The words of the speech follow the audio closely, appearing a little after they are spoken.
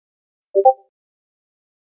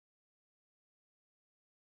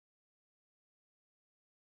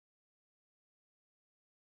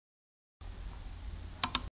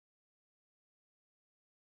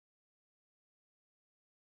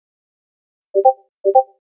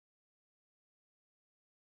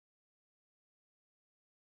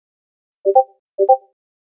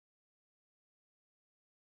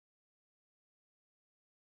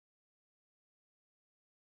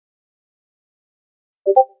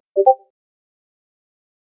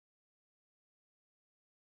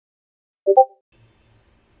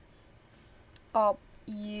up,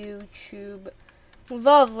 YouTube?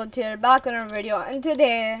 Velvet here, back on our video, and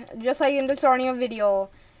today, just like in the starting of video,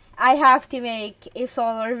 I have to make a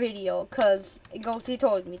Salwyrr video because Ghosty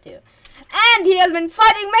told me to, and he has been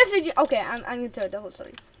fighting messages. Okay, I'm gonna tell the whole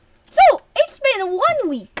story. So it's been 1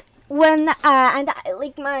 week when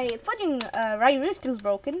like my fudging right wrist is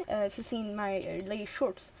broken. If you've seen my latest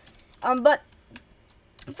shorts, but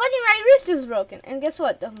fudging right wrist is broken, and guess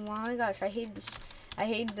what? Oh my gosh, I hate this. I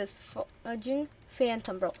hate this fudging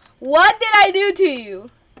phantom, bro. What did I do to you?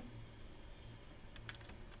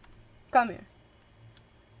 Come here.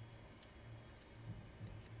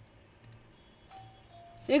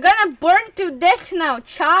 You're gonna burn to death now,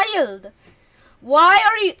 child. Why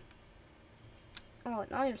are you? Oh,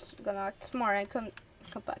 now you're gonna act smart and come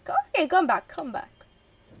back. Okay, come back.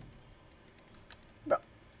 Bro,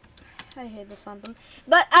 I hate this phantom.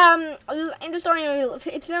 But in the story,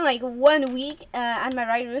 it's been like 1 week, and my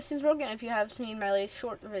right wrist is broken. If you have seen my latest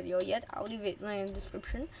short video yet, I'll leave it in the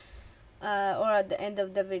description, or at the end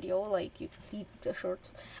of the video, like you can see the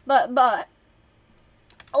shorts. But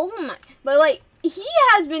oh my! But like he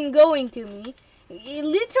has been going to me,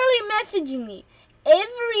 literally messaging me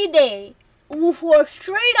every day for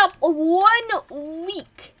straight up 1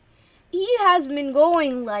 week. He has been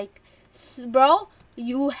going like, bro,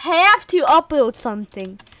 you have to upload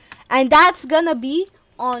something, and that's gonna be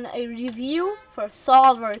on a review for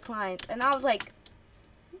Salwyrr client. And I was like,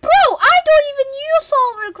 bro, I don't even use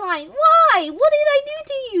Salwyrr client. Why? What did I do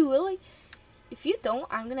to you? Like, if you don't,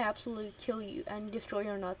 I'm gonna absolutely kill you and destroy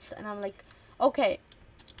your nuts. And I'm like, okay,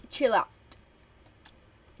 chill out.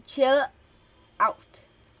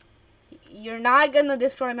 You're not gonna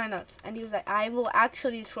destroy my nuts. And he was like, I will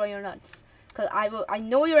actually destroy your nuts, because I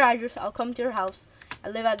know your address. I'll come to your house. I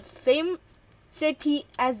live at the same city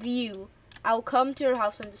as you. I'll come to your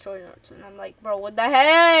house and destroy your nuts. And I'm like, bro, what the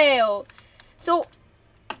hell? So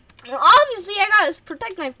obviously I gotta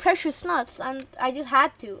protect my precious nuts, and I just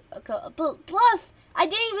had to. But plus, I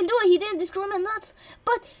didn't even do it. He didn't destroy my nuts,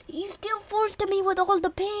 but he still forced me with all the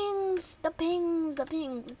pings,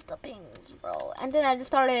 bro. And then I just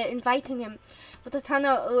started inviting him with a ton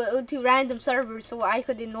of to random servers so I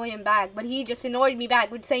could annoy him back. But he just annoyed me back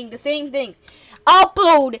with saying the same thing: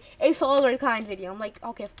 upload a Salwyrr kind video. I'm like,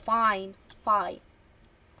 okay, fine,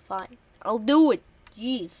 I'll do it.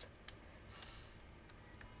 Jeez.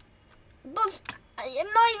 But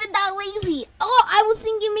I'm not even that lazy. Oh, I was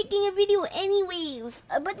thinking making a video anyways.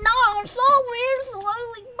 But no, I'm Salwyrr, so I'm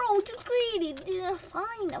like, bro, just create it. Yeah,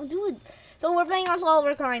 fine, I'll do it. So we're playing on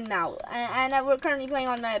Salwyrr kind now. And we're currently playing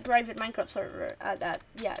on my private Minecraft server.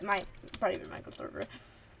 My private Minecraft server.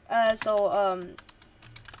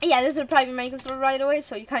 Yeah, this is a private Minecraft server, by the way,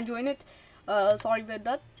 so you can't join it. Sorry about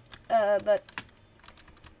that. But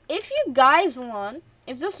if you guys want,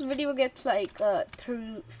 if this video gets like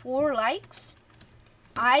 4 likes,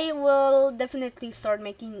 I will definitely start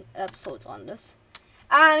making episodes on this.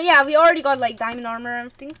 Yeah, we already got like diamond armor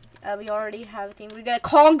and everything. We already have a team. We're gonna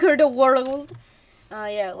conquer the world.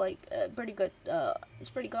 Yeah, like pretty good. It's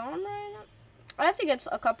pretty good armor right now. I have to get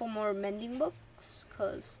a couple more mending books,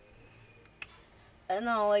 cause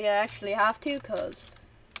no, like I actually have to, cause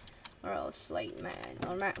or else, like, man,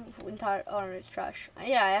 my entire armor is trash.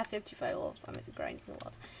 Yeah, I have 55 levels. I'm grinding a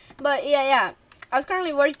lot. But yeah, I was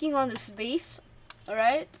currently working on this base,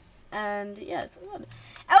 alright? And yeah,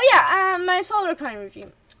 oh yeah, my Salwyrr kind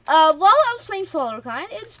review. While I was playing Salwyrr kind,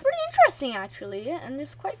 it's pretty interesting actually, and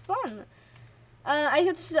it's quite fun. I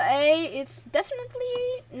could say it's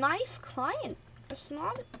definitely nice client. It's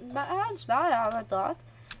not as bad as I thought.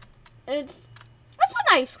 It's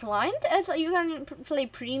a nice client. You can play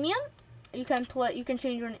premium. You can play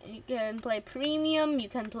premium. You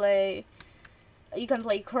can play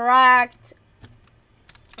cracked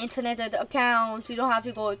internet accounts. You don't have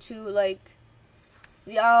to go to like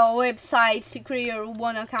the websites to create your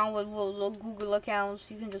one account with Google accounts.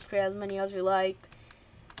 You can just create as many as you like.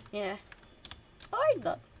 Yeah, I like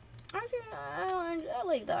that. Actually, I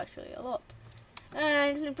like that actually a lot.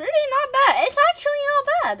 And it's pretty not bad. It's actually not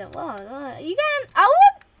bad. Wow, you can.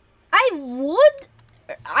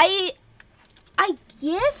 I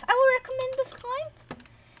guess I would recommend this client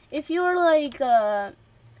if you're like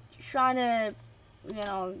trying to, you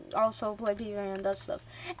know, also play PvP and that stuff.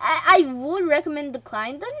 I would recommend the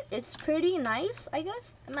client then. It's pretty nice, I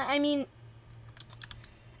guess. I mean,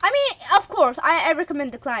 of course, I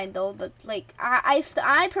recommend the client though. But like,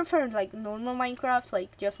 I prefer like normal Minecraft,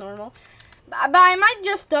 like just normal. But I might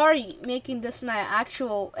just start making this my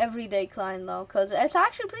actual everyday client though, cause it's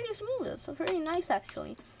actually pretty smooth. It's pretty nice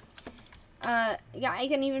actually. Yeah, I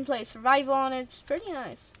can even play survival on it. It's pretty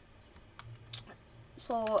nice.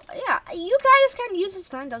 So yeah, you guys can use this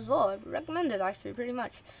client as well. I recommend it actually, pretty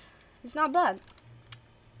much. It's not bad.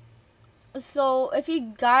 So if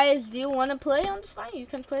you guys do want to play on this client, you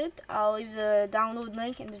can play it. I'll leave the download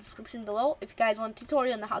link in the description below. If you guys want a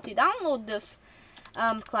tutorial on how to download this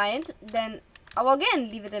client, then I will again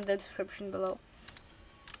leave it in the description below.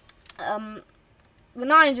 But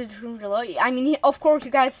not in the description below. I mean, of course,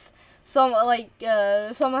 you guys, someone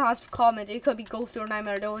has to comment. It could be Ghost or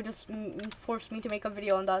Nightmare. They will just force me to make a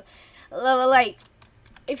video on that. Like,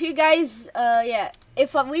 if you guys, yeah,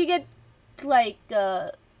 if we get like,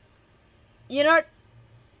 you know,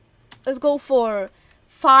 let's go for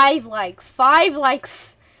 5 likes. 5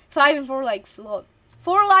 likes. 5 and 4 likes.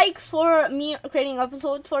 4 likes for me creating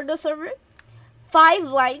episodes for the server. 5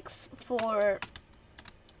 likes for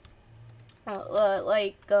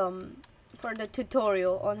for the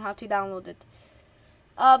tutorial on how to download it.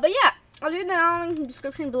 But yeah, I'll leave the download link in the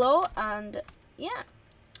description below. And yeah,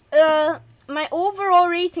 my overall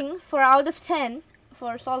rating for out of 10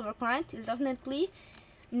 for Salwyrr client is definitely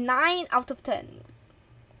 9 out of 10.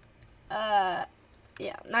 Yeah,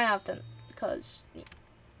 9 out of 10. Because, yeah.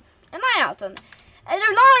 A 9 out of 10. And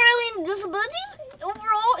they're not really disabilities.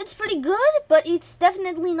 Overall, it's pretty good, but it's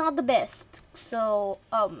definitely not the best. So,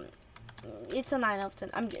 it's a 9 out of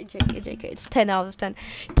 10. I'm JK. It's 10 out of 10.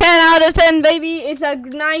 10 out of 10, baby. It's a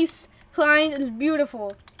nice client. It's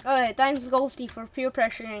beautiful. Okay, thanks Ghosty for peer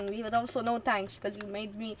pressuring me, but also no thanks because you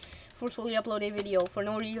made me forcefully upload a video for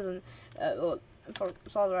no reason. Well, for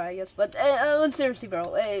Salwyrr, I guess. But seriously,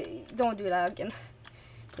 bro, don't do that again,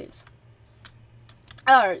 please.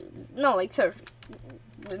 No, like seriously.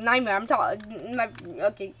 Nightmare, I'm talking.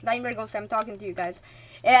 Okay, Nightmare Ghost, I'm talking to you guys.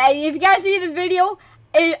 If you guys see the video,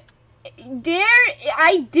 I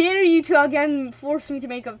dare you to again force me to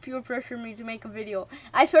make a pure pressure me to make a video.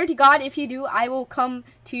 I swear to God, if you do, I will come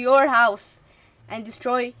to your house and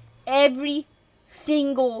destroy every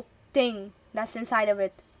single thing that's inside of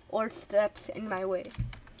it or steps in my way.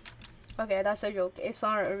 Okay, that's a joke. It's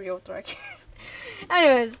not a real threat.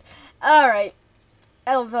 Anyways, alright.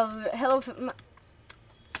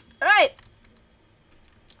 Alright.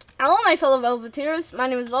 Hello my fellow Velveteers, my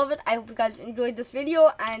name is Velvet. I hope you guys enjoyed this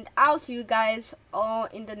video, and I'll see you guys all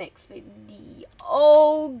in the next video.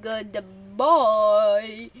 Oh,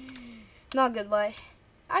 goodbye. Not goodbye.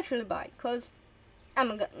 Actually, bye, because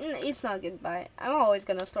it's not goodbye. I'm always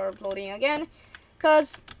gonna start uploading again,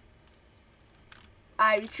 because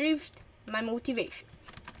I retrieved my motivation.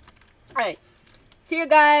 Alright, see you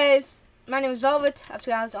guys. My name is Velvet. I'll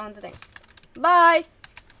see you guys on the next. Bye.